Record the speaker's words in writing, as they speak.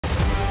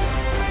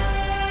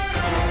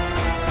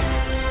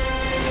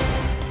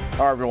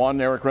Hi everyone,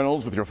 Eric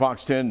Reynolds with your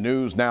Fox 10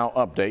 News Now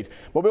update.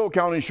 Mobile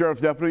County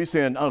Sheriff deputies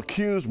say an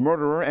accused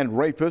murderer and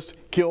rapist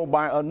killed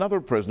by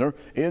another prisoner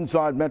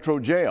inside Metro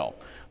Jail.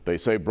 They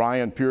say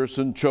Brian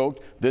Pearson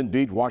choked, then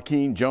beat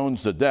Joaquin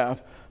Jones to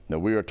death. Now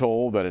we are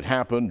told that it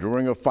happened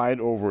during a fight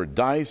over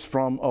dice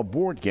from a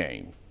board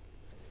game.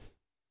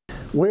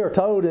 We are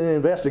told in the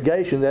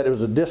investigation that it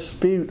was a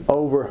dispute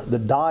over the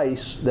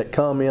dice that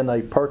come in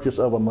a purchase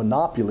of a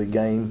Monopoly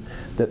game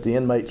that the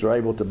inmates are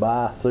able to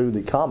buy through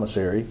the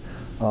commissary.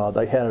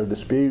 They had a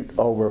dispute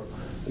over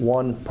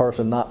one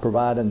person not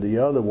providing the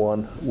other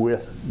one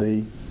with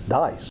the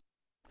dice.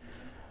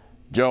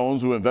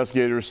 Jones, who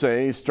investigators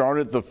say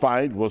started the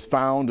fight, was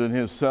found in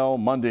his cell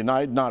Monday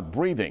night not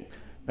breathing.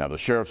 Now, the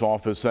sheriff's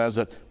office says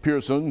that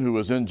Pearson, who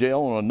is in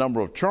jail on a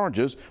number of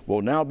charges,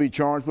 will now be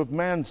charged with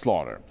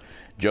manslaughter.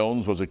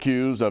 Jones was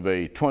accused of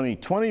a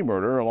 2020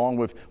 murder along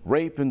with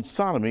rape and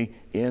sodomy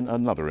in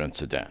another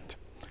incident.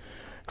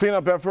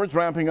 Cleanup efforts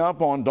ramping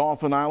up on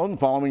Dauphin Island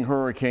following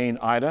Hurricane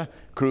Ida.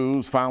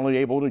 Crews finally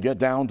able to get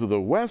down to the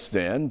west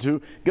end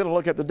to get a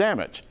look at the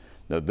damage.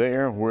 Now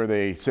there, where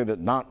they say that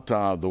not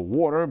the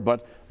water,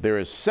 but there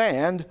is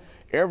sand.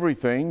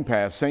 Everything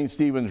past St.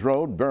 Stephen's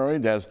Road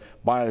buried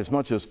by as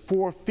much as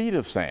 4 feet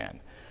of sand.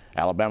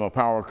 Alabama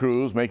power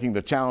crews making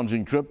the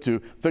challenging trip to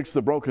fix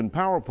the broken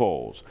power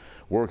poles.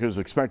 Work is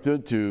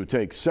expected to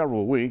take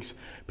several weeks.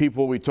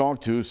 People we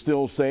talked to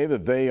still say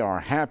that they are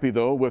happy,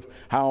 though, with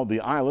how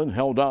the island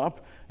held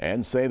up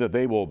and say that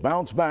they will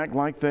bounce back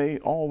like they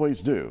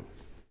always do.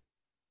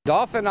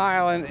 Dauphin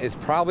Island is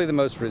probably the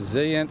most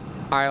resilient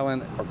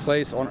island or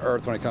place on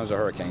earth when it comes to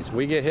hurricanes.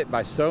 We get hit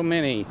by so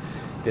many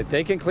that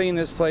they can clean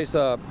this place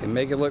up and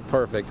make it look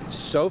perfect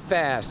so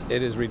fast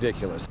it is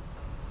ridiculous.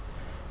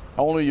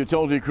 Only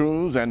utility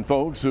crews and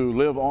folks who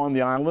live on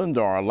the island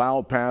are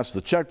allowed past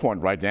the checkpoint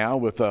right now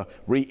with a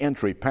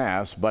re-entry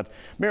pass, but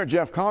Mayor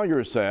Jeff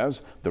Collier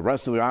says the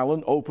rest of the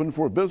island open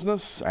for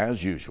business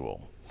as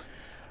usual.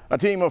 A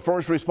team of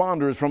first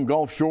responders from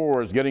Gulf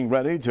Shore is getting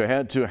ready to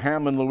head to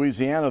Hammond,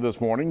 Louisiana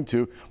this morning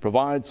to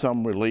provide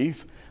some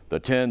relief. The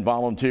 10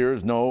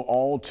 volunteers know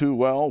all too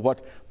well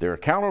what their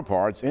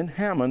counterparts in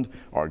Hammond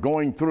are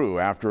going through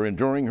after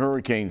enduring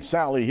Hurricane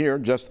Sally here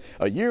just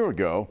a year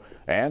ago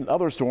and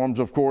other storms,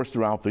 of course,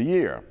 throughout the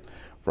year.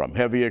 From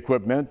heavy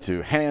equipment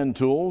to hand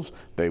tools,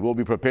 they will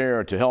be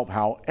prepared to help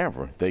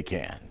however they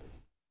can.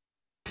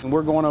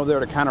 We're going over there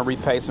to kind of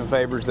repay some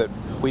favors that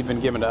we've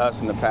been given to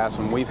us in the past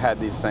when we've had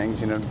these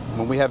things. You know,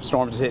 when we have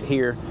storms hit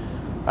here,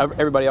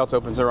 everybody else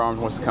opens their arms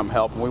and wants to come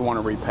help, and we want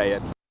to repay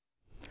it.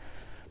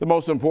 The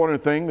most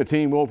important thing the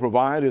team will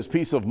provide is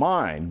peace of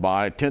mind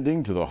by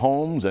tending to the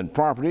homes and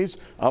properties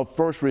of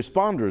first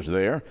responders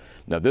there.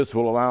 Now, this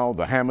will allow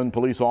the Hammond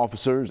police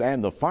officers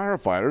and the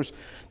firefighters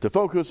to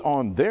focus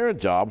on their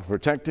job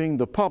protecting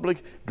the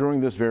public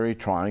during this very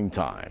trying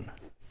time.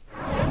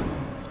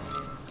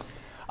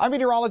 I'm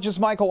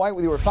meteorologist Michael White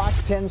with your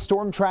Fox 10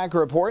 Storm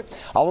Tracker report.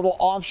 A little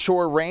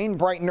offshore rain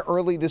bright and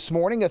early this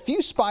morning. A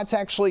few spots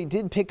actually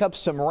did pick up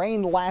some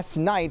rain last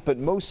night, but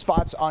most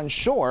spots on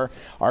shore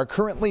are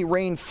currently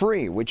rain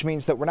free, which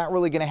means that we're not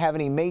really going to have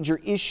any major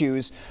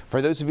issues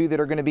for those of you that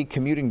are going to be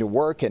commuting to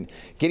work and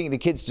getting the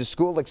kids to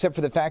school, except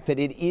for the fact that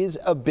it is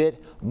a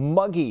bit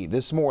muggy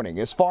this morning.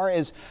 As far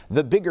as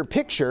the bigger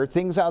picture,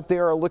 things out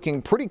there are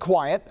looking pretty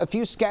quiet. A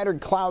few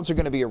scattered clouds are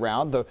going to be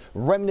around. The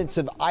remnants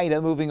of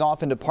Ida moving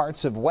off into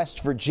parts of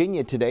West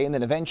Virginia today and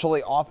then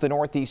eventually off the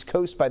northeast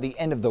coast by the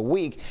end of the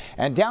week.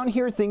 And down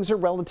here things are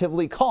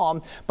relatively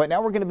calm, but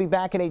now we're going to be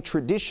back in a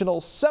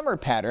traditional summer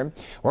pattern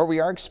where we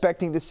are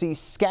expecting to see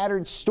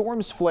scattered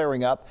storms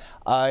flaring up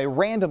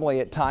randomly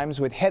at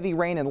times with heavy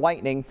rain and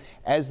lightning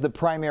as the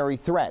primary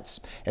threats.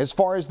 As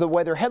far as the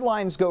weather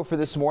headlines go for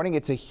this morning,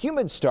 it's a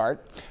humid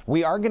start.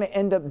 We are going to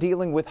end up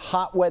dealing with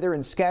hot weather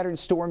and scattered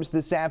storms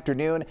this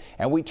afternoon,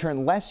 and we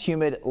turn less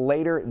humid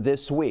later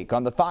this week.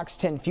 On the Fox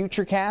 10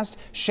 Futurecast,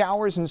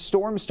 showers and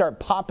storms start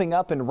popping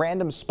up in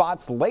random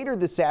spots later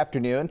this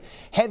afternoon.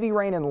 Heavy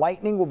rain and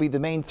lightning will be the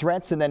main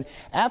threats, and then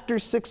after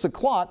 6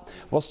 o'clock,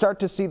 we'll start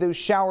to see those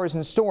showers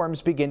and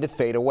storms begin to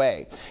fade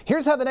away.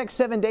 Here's how the next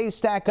 7 days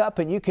stack up,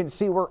 and you can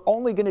see we're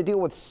only going to deal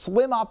with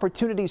slim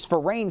opportunities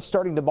for rain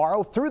starting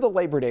tomorrow through the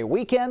Labor Day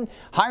weekend.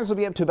 Highs will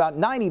be up to about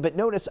 90, but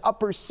notice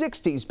upper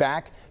 60s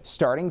back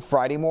starting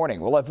Friday morning.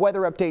 We'll have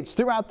weather updates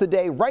throughout the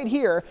day right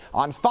here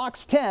on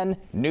Fox 10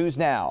 News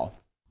Now.